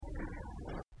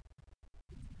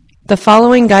The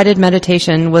following guided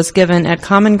meditation was given at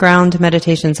Common Ground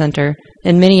Meditation Center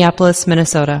in Minneapolis,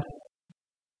 Minnesota.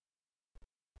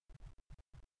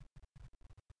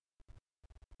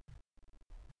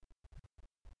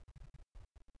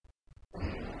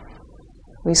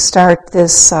 We start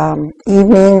this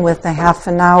evening with a half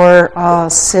an hour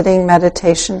sitting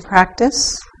meditation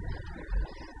practice.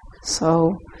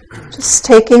 So just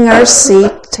taking our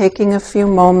seat, taking a few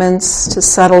moments to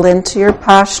settle into your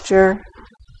posture.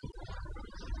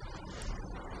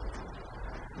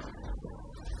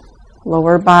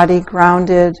 Lower body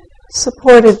grounded,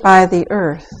 supported by the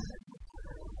earth.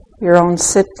 Your own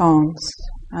sit bones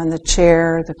on the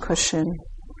chair, the cushion.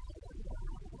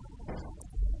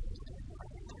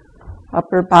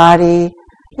 Upper body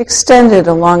extended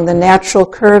along the natural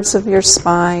curves of your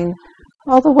spine,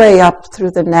 all the way up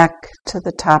through the neck to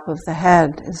the top of the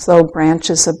head, as though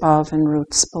branches above and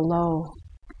roots below.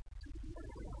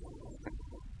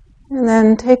 And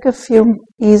then take a few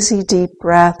easy, deep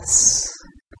breaths,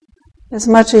 as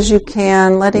much as you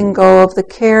can, letting go of the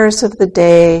cares of the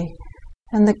day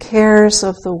and the cares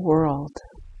of the world.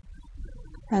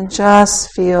 And just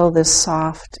feel this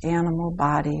soft animal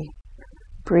body.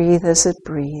 Breathe as it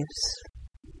breathes,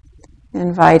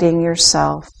 inviting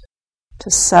yourself to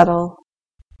settle,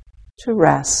 to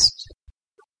rest,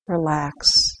 relax,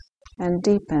 and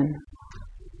deepen.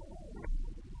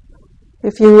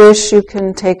 If you wish, you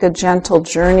can take a gentle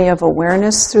journey of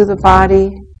awareness through the body,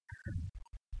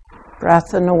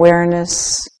 breath and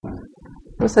awareness,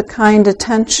 with a kind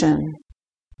attention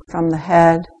from the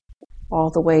head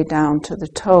all the way down to the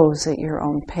toes at your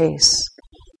own pace.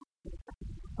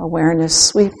 Awareness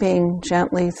sweeping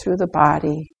gently through the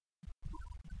body,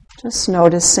 just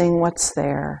noticing what's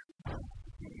there,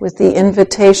 with the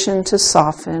invitation to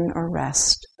soften or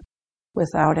rest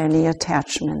without any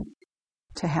attachment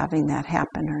to having that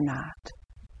happen or not.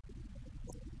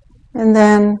 And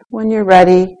then, when you're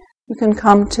ready, you can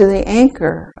come to the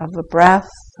anchor of the breath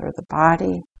or the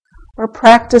body, or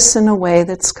practice in a way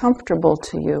that's comfortable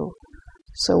to you,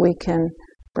 so we can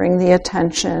bring the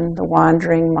attention, the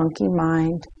wandering monkey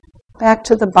mind, back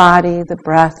to the body, the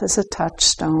breath as a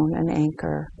touchstone, an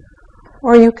anchor.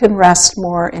 Or you can rest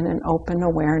more in an open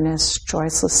awareness,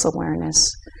 choiceless awareness.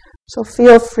 So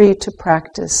feel free to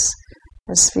practice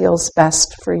as feels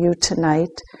best for you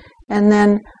tonight. And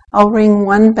then I'll ring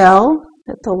one bell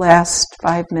at the last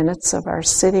 5 minutes of our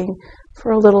sitting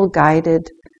for a little guided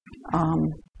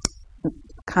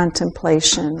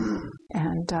contemplation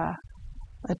and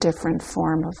a different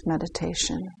form of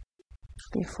meditation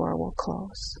before we'll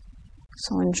close.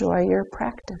 So enjoy your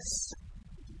practice.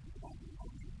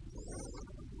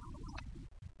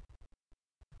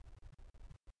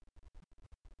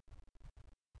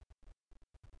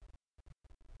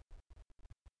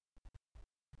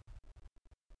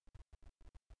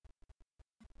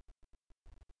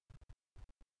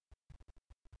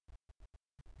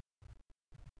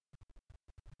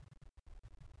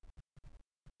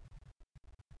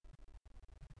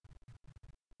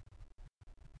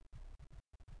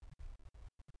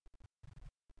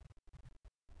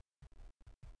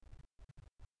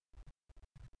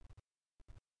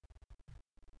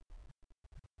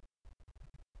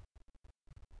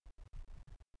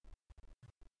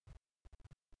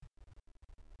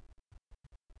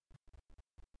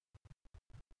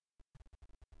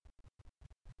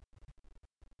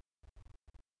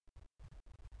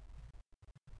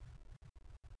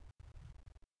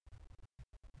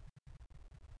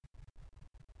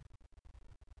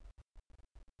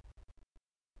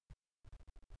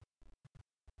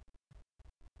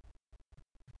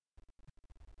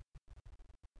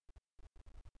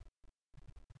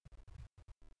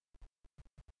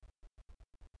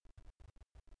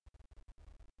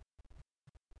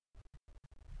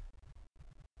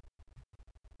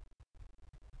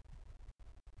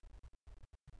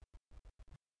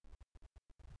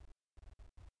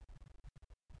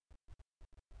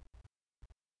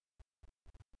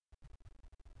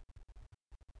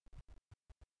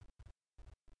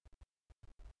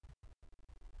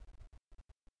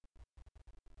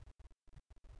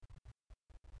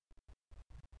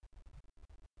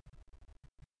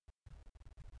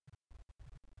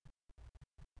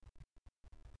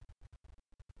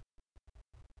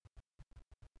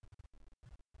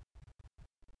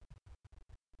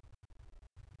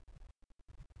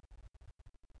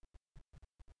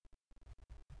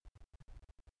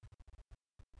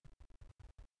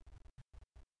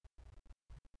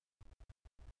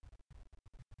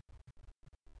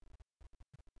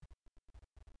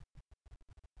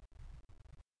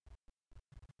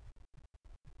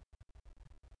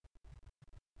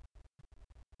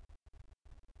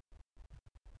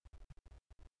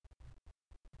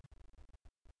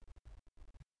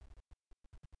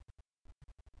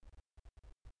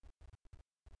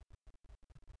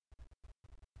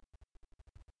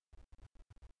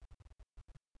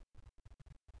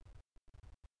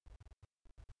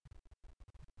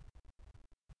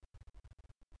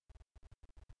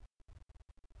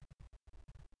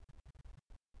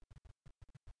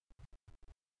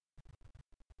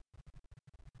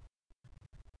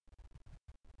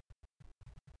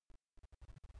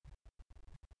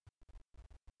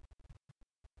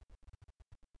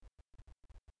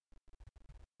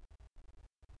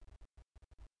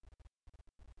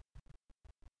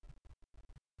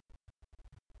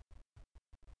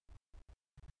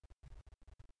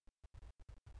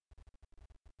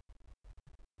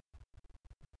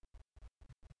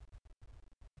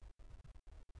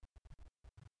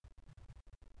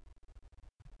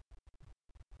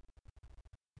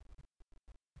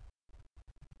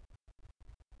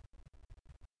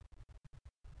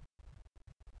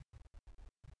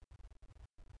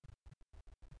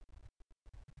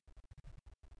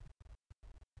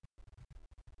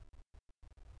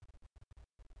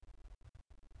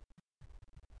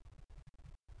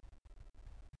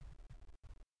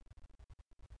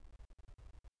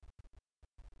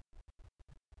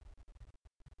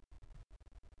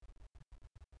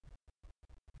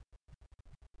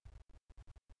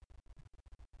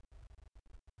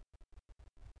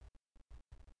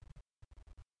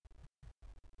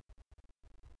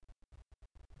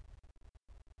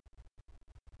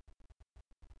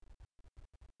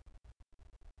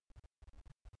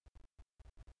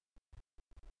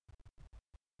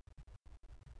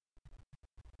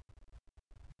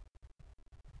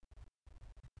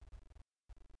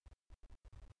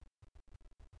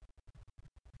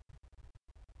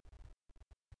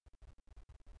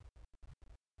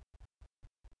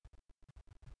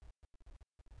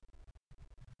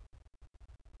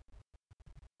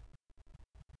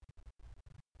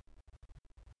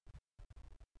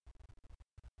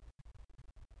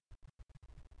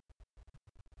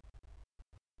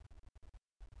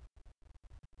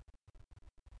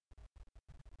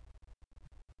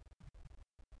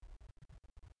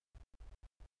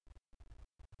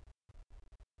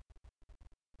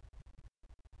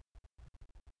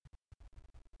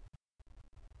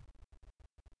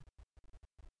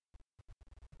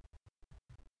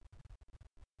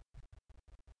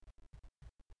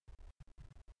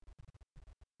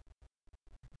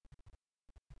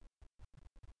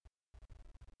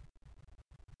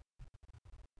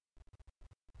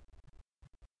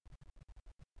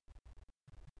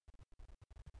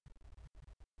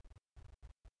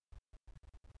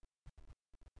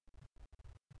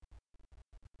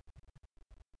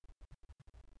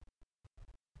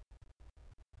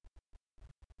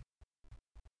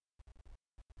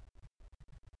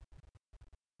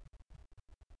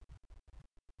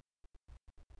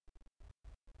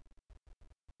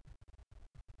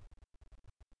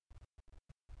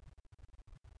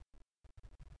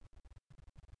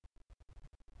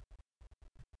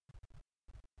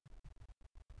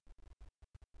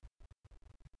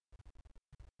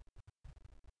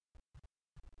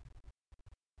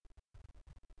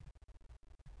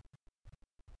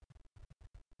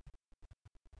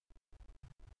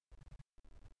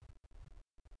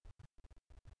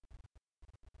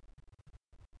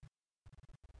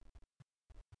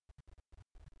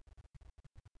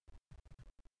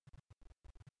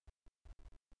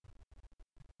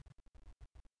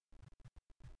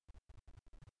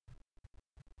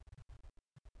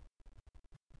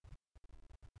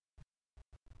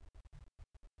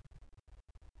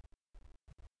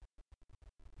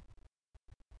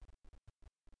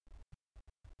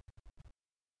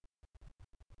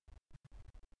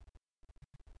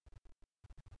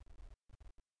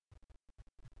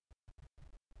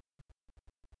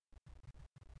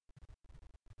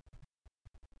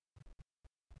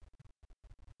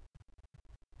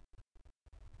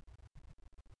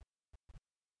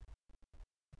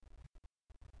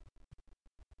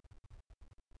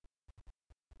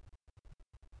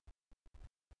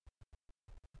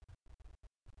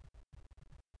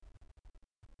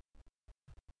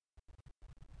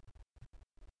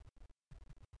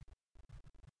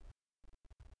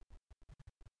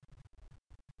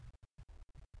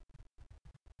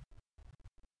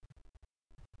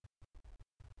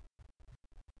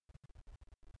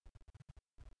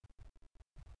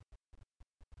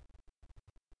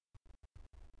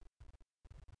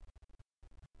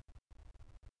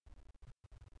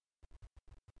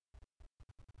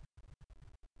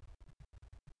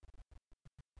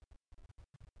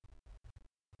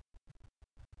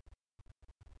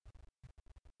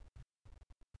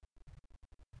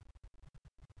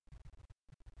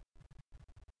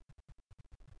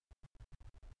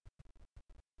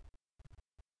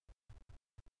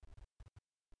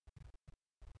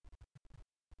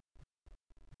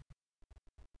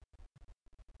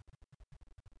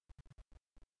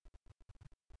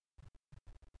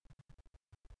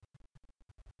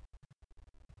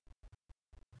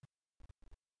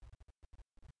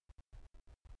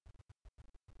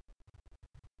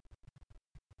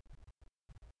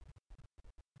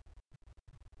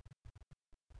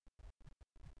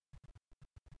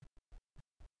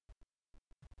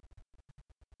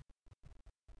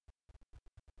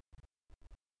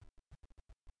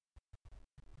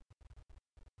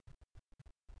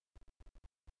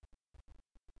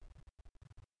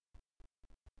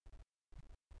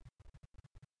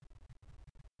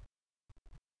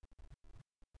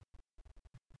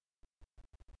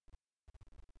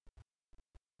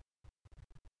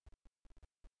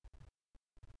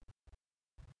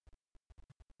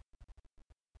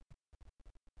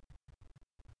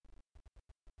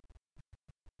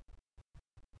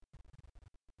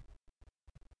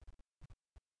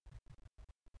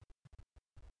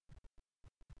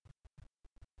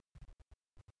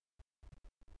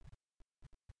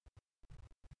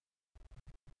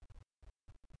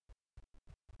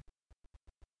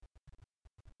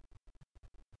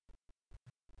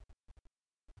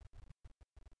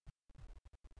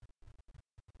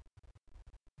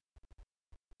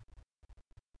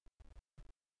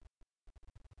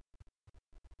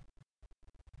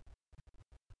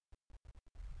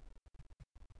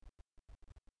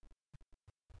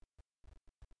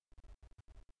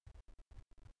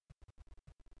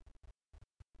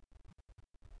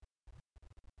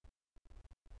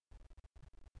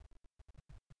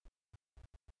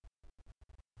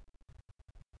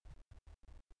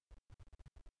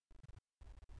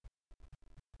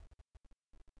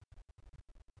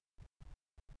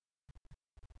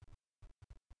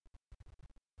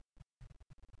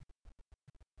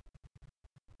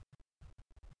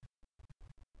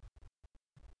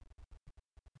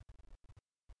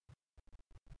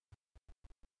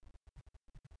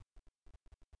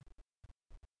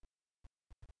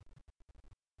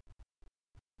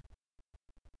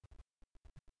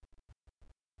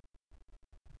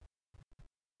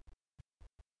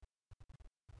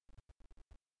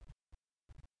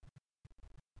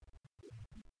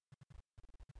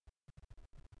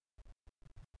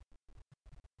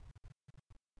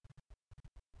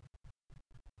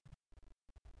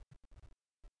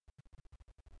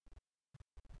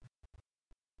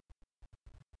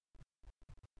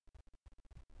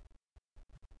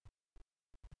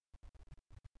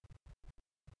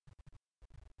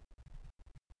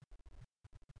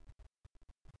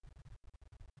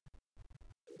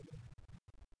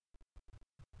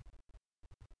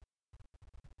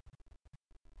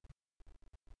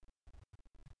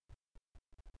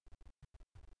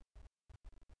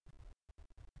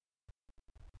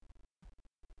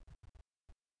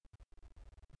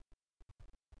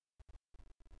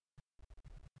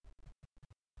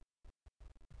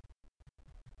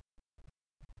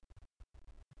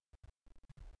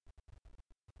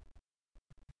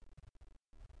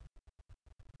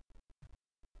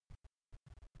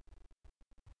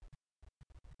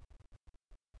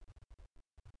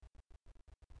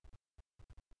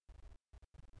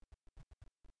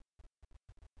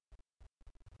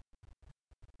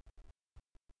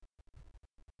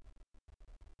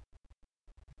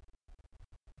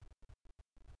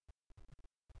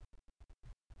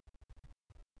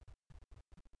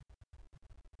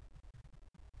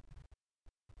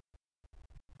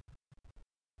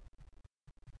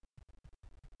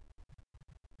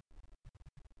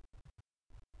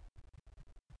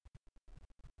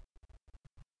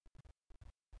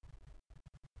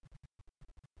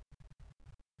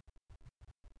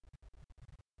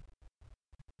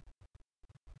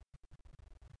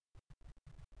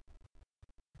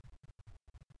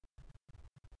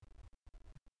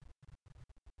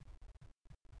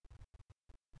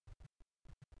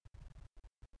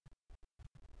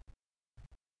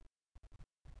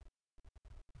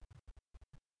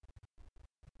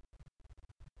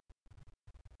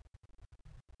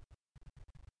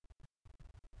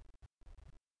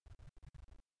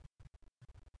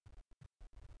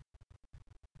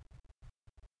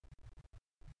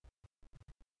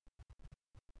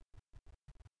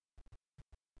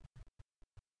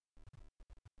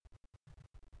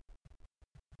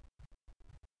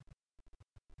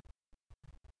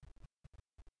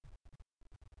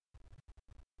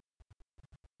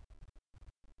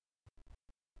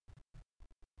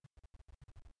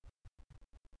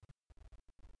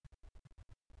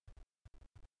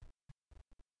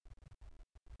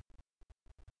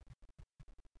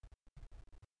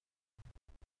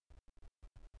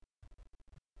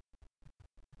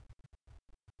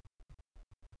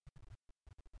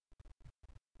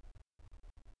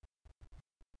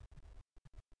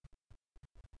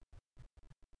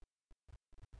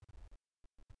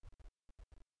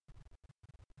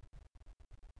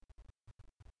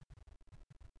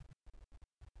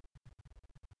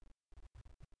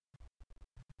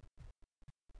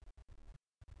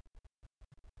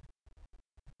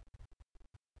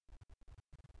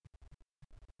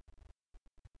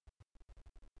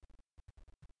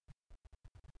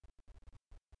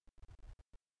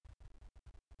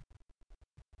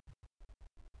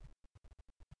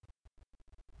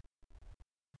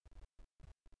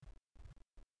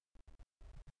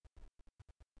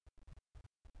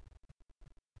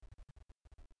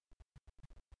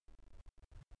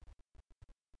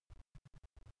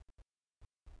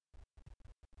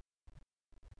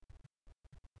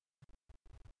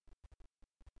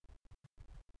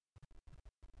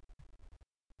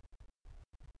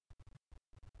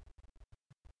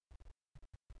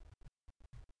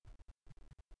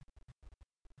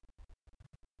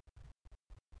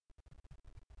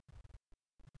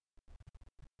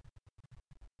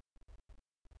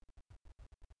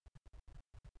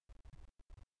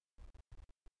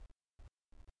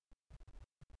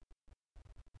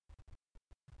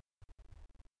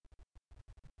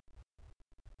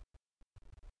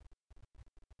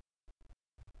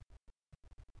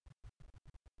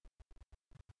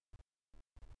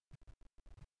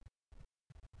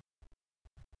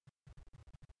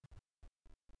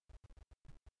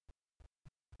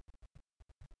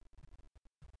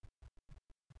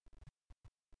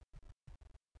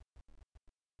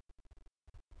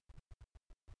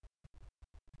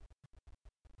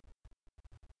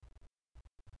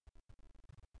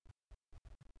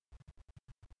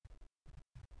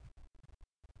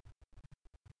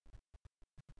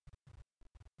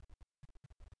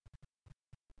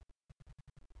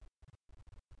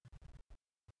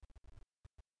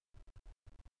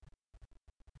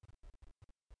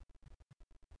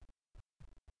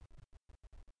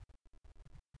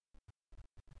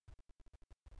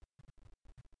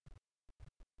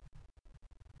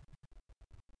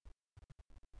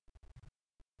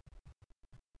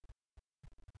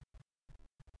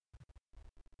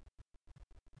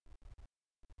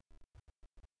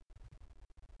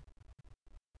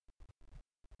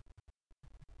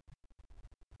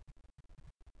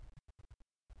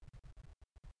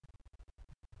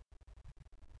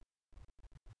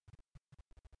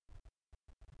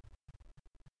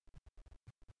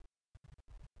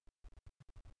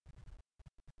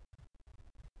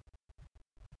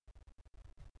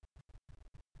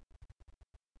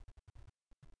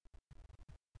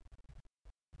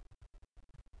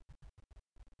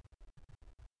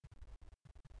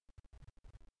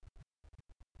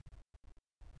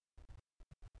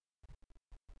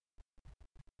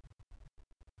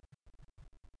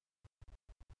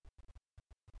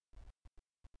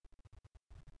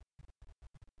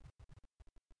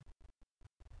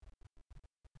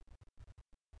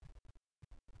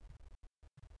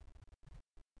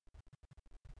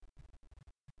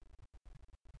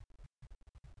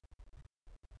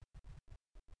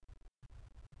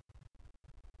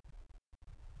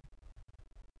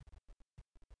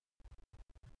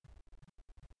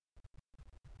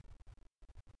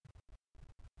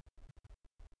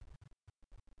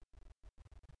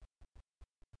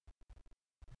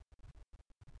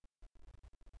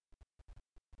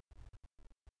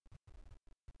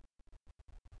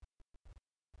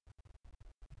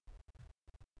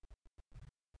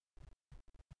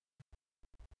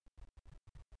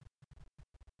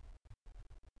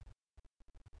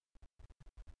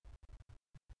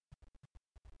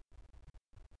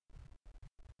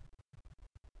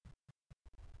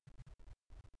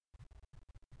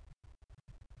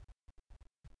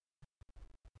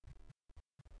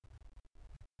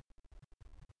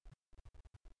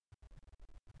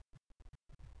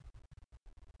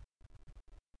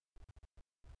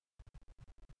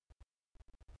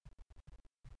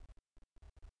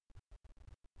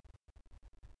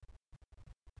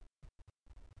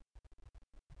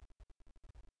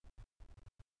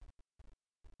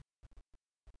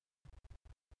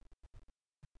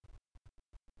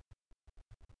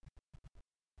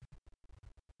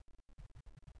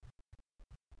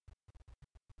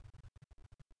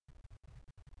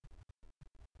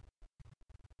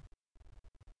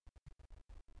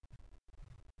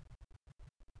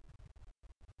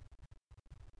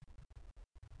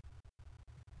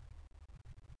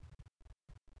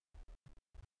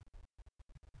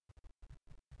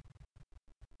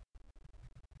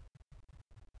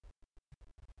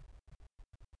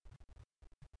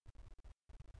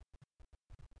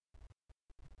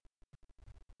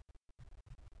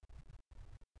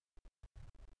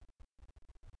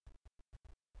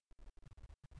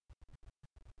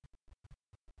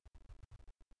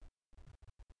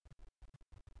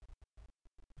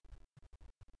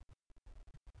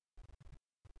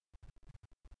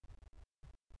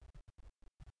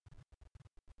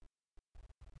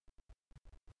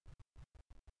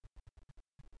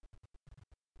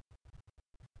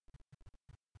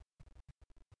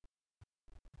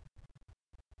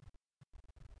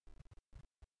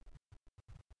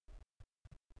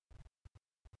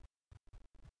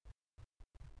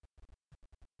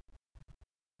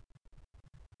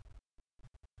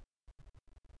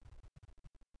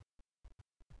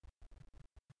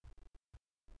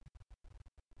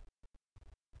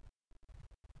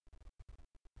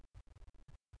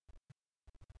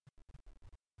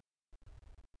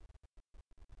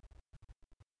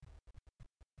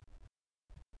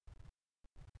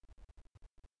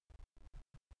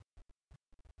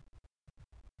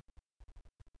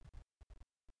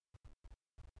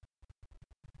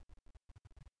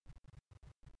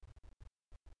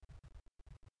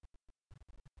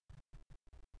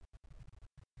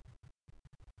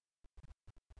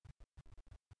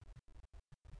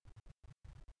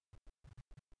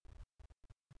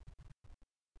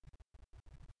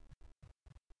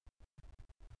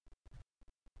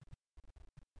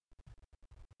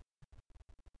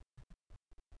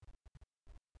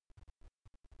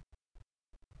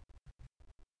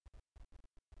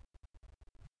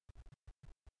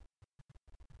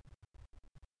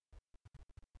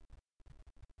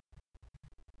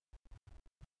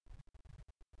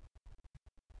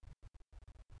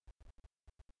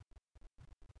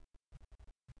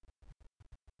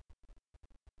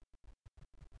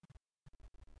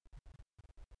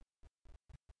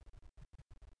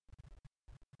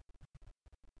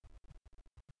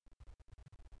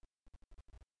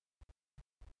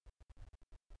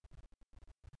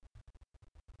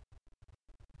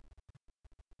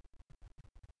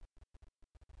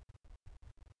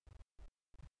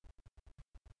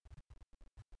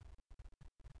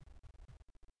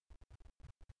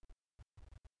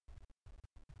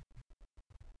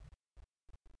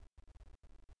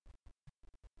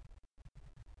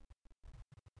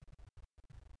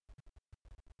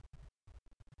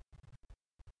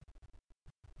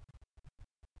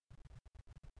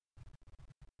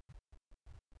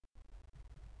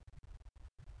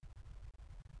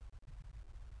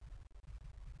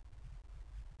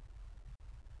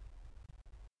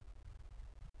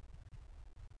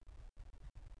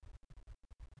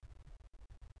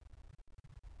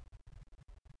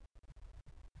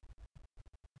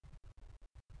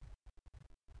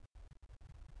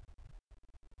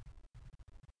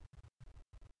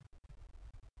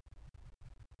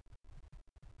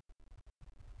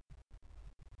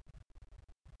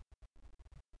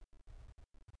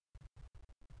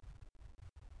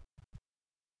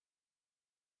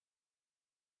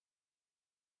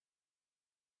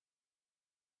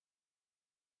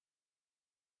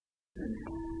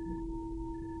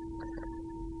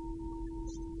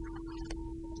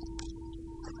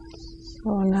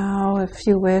 So now, if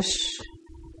you wish,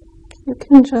 you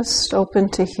can just open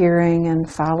to hearing and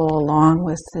follow along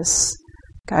with this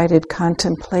guided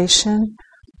contemplation,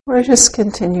 or just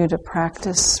continue to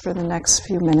practice for the next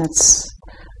few minutes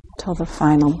till the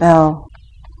final bell.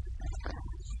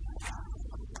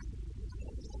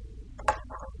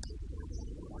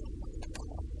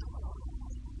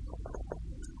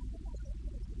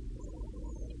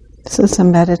 This is a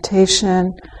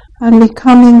meditation on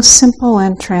becoming simple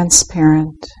and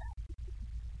transparent.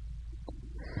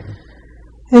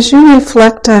 As you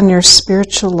reflect on your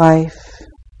spiritual life,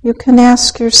 you can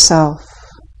ask yourself,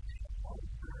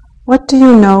 what do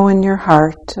you know in your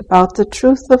heart about the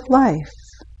truth of life?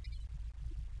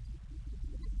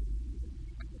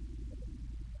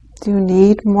 Do you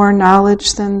need more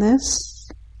knowledge than this?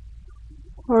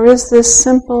 Or is this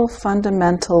simple,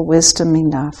 fundamental wisdom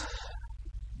enough?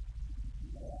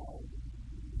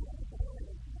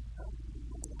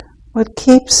 What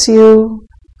keeps you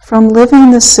from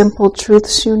living the simple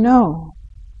truths you know?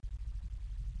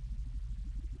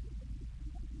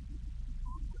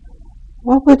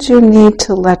 What would you need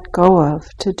to let go of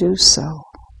to do so?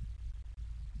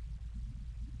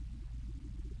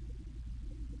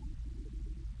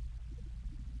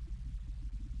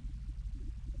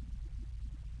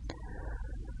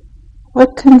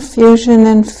 What confusion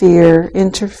and fear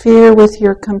interfere with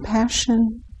your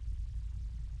compassion?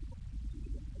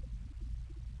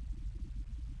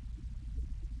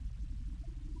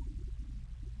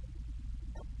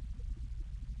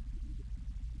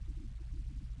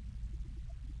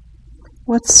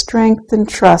 What strength and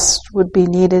trust would be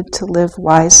needed to live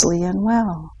wisely and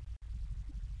well?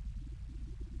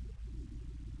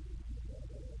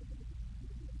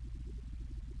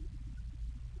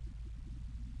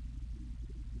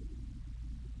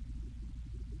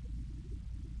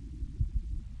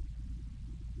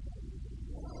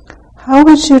 How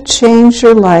would you change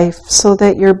your life so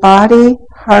that your body,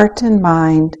 heart, and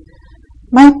mind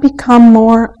might become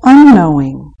more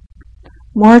unknowing,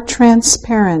 more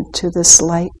transparent to this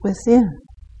light within?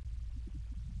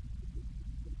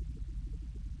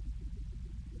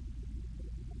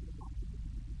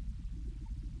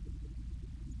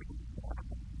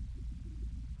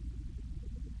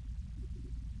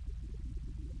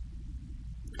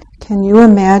 Can you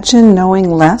imagine knowing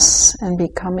less and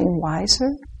becoming wiser?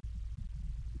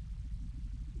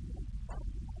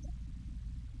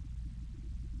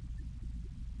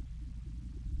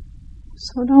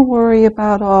 So don't worry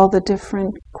about all the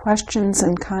different questions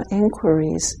and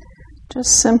inquiries.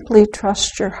 Just simply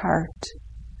trust your heart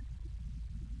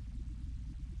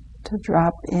to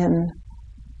drop in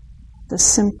the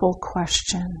simple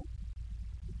question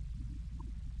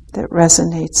that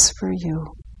resonates for you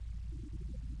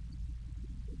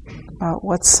about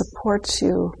what supports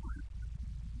you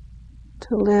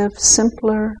to live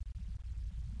simpler,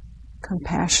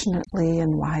 compassionately,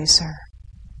 and wiser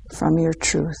from your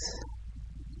truth.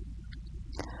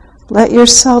 Let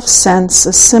yourself sense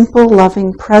a simple,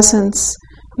 loving presence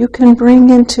you can bring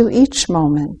into each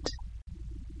moment.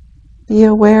 Be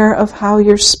aware of how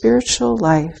your spiritual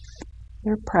life,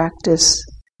 your practice,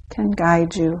 can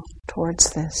guide you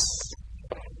towards this.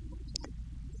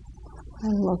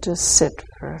 And we'll just sit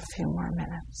for a few more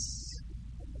minutes.